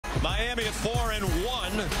Miami at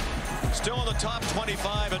 4-1. Still in the top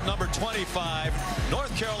 25 at number 25.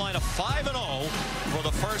 North Carolina 5-0 for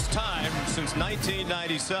the first time since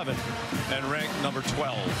 1997 and ranked number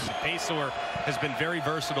 12. Pacer has been very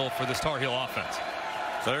versatile for this Tar Heel offense.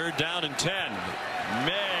 3rd down and 10.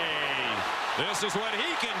 May. This is what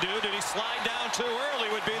he can do. Did he slide down too early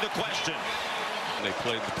would be the question. They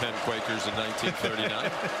played the Penn Quakers in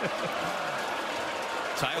 1939.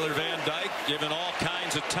 Tyler Van Dyke given all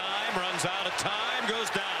kinds of time, runs out of time, goes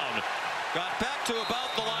down. Got back to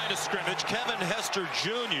about the line of scrimmage. Kevin Hester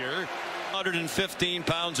Jr., 115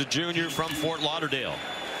 pounds, a junior from Fort Lauderdale.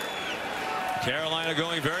 Carolina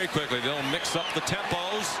going very quickly. They'll mix up the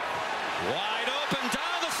tempos. Wide open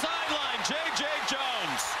down the sideline. J.J.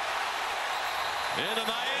 Jones into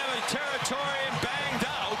Miami territory and banged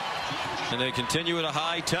out. And they continue at a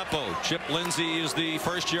high tempo. Chip Lindsey is the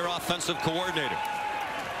first-year offensive coordinator.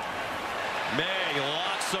 May,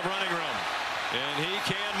 lots of running room, and he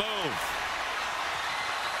can move.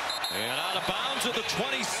 And out of bounds at the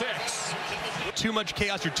 26. Too much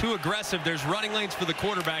chaos, you're too aggressive. There's running lanes for the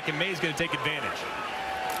quarterback, and May's going to take advantage.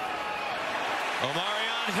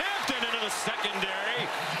 Omarion Hampton into the secondary,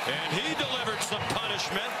 and he delivered some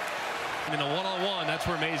punishment. In a one-on-one, that's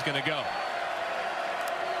where May's going to go.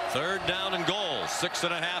 3rd down and goal,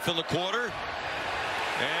 6.5 in the quarter,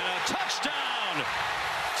 and a touchdown.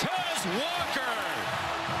 Tez Walker,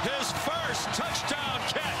 his first touchdown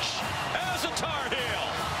catch as a Tar Heel.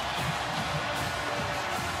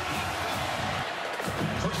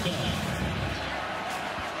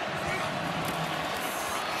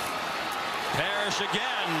 Parrish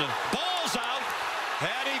again, ball's out,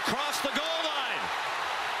 and he crossed the goal line.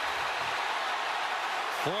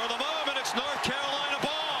 For the moment, it's North Carolina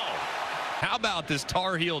ball. How about this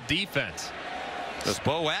Tar Heel defense? This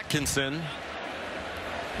Bo Atkinson,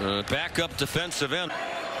 backup defensive end.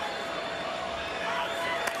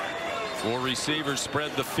 4 receivers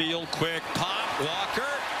spread the field. Quick pop. Walker.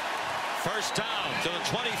 First down to the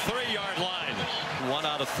 23-yard line. 1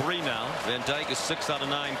 out of 3 now. Van Dyke is 6 out of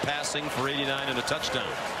 9 passing for 89 and a touchdown.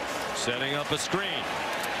 Setting up a screen.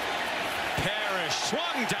 Parrish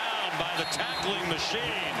swung down by the tackling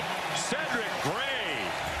machine. Cedric Gray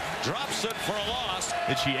drops it for a loss.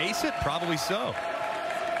 Did she ace it? Probably so.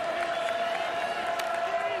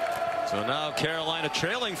 So now Carolina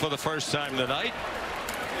trailing for the first time tonight.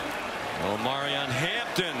 Omarion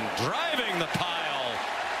Hampton driving the pile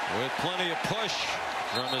with plenty of push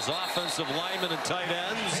from his offensive linemen and tight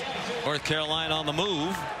ends. North Carolina on the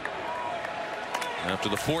move after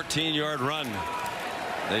the 14-yard run.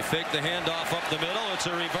 They fake the handoff up the middle. It's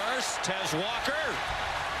a reverse. Tez Walker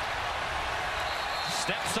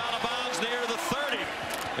steps out of bounds near the 30.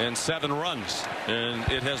 And 7 runs, and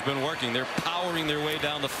it has been working. They're powering their way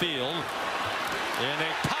down the field, and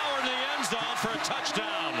they power in the end zone for a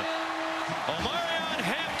touchdown. Omarion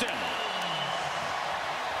Hampton.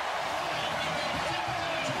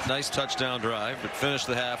 Nice touchdown drive, but finished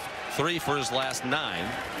the half 3 for his last 9.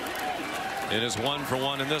 It is 1 for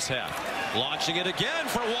 1 in this half. Launching it again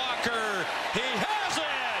for Walker. He has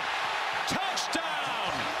it.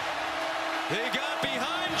 Touchdown. He got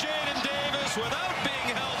behind Jaden Davis without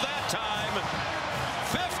being held that time.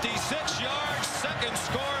 56 yards, second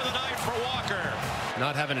score of the night for Walker.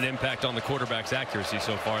 Not having an impact on the quarterback's accuracy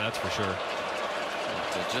so far, that's for sure.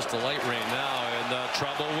 Just a light rain now, and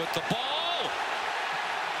trouble with the ball.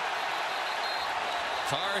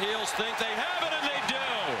 Tar Heels think they have it, and they do.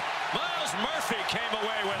 Miles Murphy came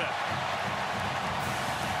away with it.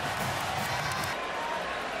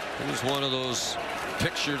 It was one of those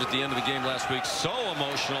pictured at the end of the game last week, so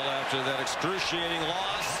emotional after that excruciating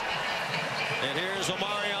loss. And here's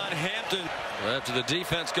Omarion Hampton. After the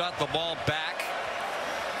defense got the ball back,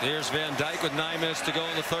 here's Van Dyke with 9 minutes to go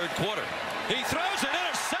in the 3rd quarter. He throws an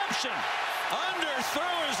interception.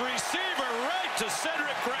 Underthrew his receiver right to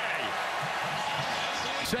Cedric Gray.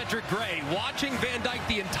 Cedric Gray watching Van Dyke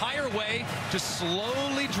the entire way, just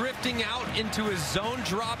slowly drifting out into his zone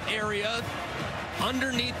drop area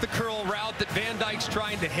underneath the curl route that Van Dyke's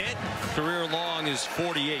trying to hit. Career long is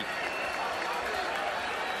 48.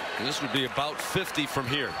 And this would be about 50 from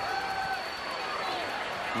here.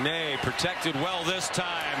 May protected well this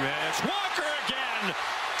time. And it's Walker again.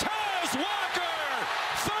 Tez Walker,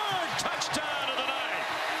 3rd touchdown of the night.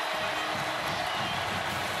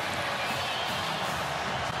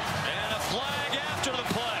 And a flag after the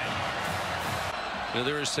play. Now,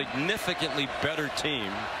 they're a significantly better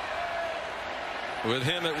team with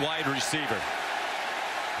him at wide receiver.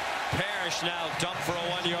 Parrish now dumped for a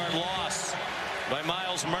 1-yard loss by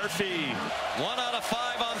Miles Murphy. 1 out of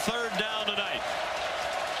 5 on 3rd down tonight.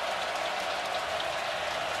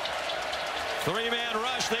 Three-man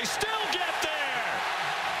rush. They still get there.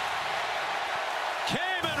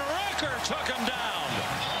 Kamen Rucker took him down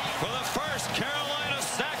for the first Carolina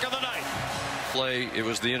sack of the night. Play. It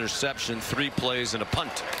was the interception. 3 plays and a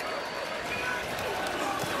punt.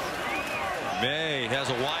 May has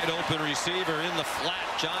a wide open receiver in the flat.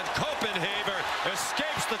 John Copenhaver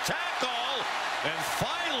escapes the tackle and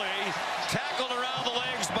finally tackled around the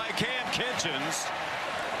legs by Cam Kitchens.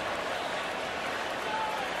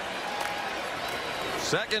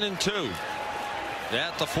 2nd and 2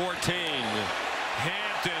 at the 14.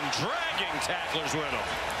 Hampton dragging tacklers with him.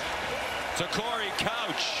 To Corey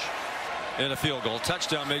Couch. And a field goal.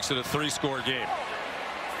 Touchdown makes it a 3-score game.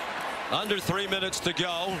 Under 3 minutes to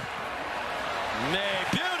go. May,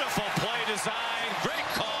 beautiful play design, great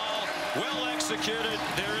call, well executed.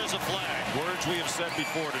 There is a flag. Words we have said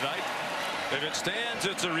before tonight. If it stands,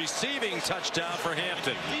 it's a receiving touchdown for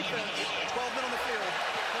Hampton. Defense, 12 men on the field.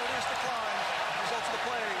 Penalties decline. Results of the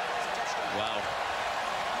play. It's a touchdown. Wow.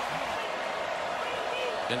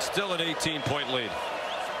 And still an 18-point lead.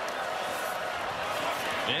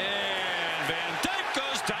 And Van Dyke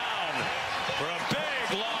goes down for a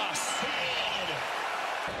big loss.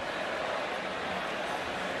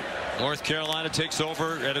 North Carolina takes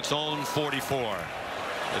over at its own 44.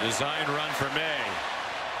 The design run for May.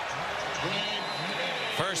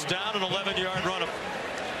 First down, an 11-yard run.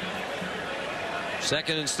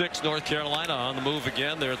 2nd and 6, North Carolina on the move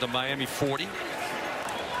again. They're at the Miami 40.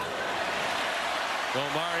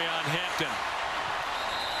 Omarion Hampton.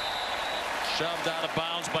 Shoved out of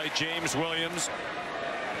bounds by James Williams.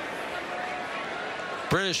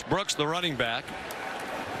 British Brooks, the running back.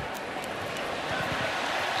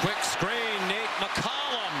 Quick screen, Nate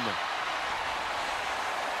McCollum.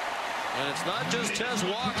 And it's not just Tez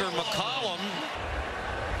Walker, McCollum.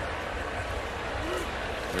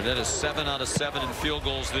 Burnett is 7 out of 7 in field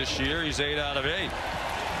goals this year. He's 8 out of 8.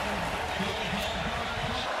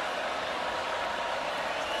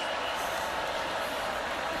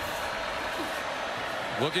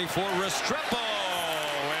 Looking for Restrepo,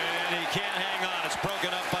 and he can't hang on. It's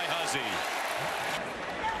broken up by Huzzy.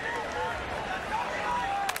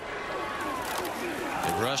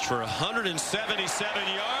 They rushed for 177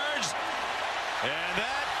 yards, and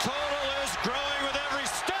that total is growing with every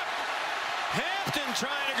step. Hampton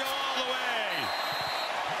trying to go all the way.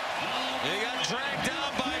 He got dragged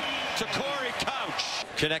down by Corey Couch.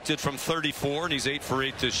 Connected from 34, and he's 8 for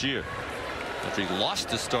 8 this year. After he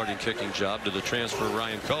lost his starting kicking job to the transfer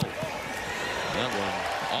Ryan Cole. That one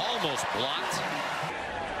almost blocked.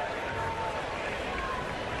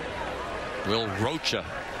 Will Rocha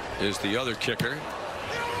is the other kicker.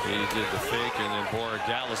 He did the fake, and then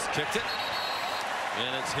Borregales kicked it.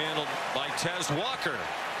 And it's handled by Tez Walker.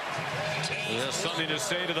 He has something to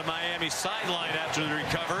say to the Miami sideline after the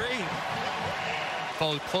recovery.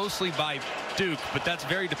 Followed closely by Duke, but that's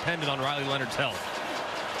very dependent on Riley Leonard's health.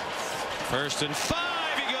 1st and 5.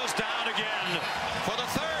 He goes down again. For the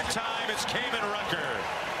 3rd time, it's Kamen Rucker.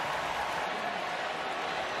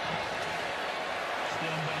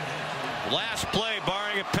 Last play,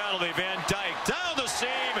 barring a penalty. Van Dyke down the seam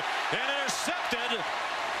and intercepted.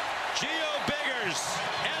 Gio Biggers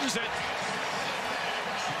ends it.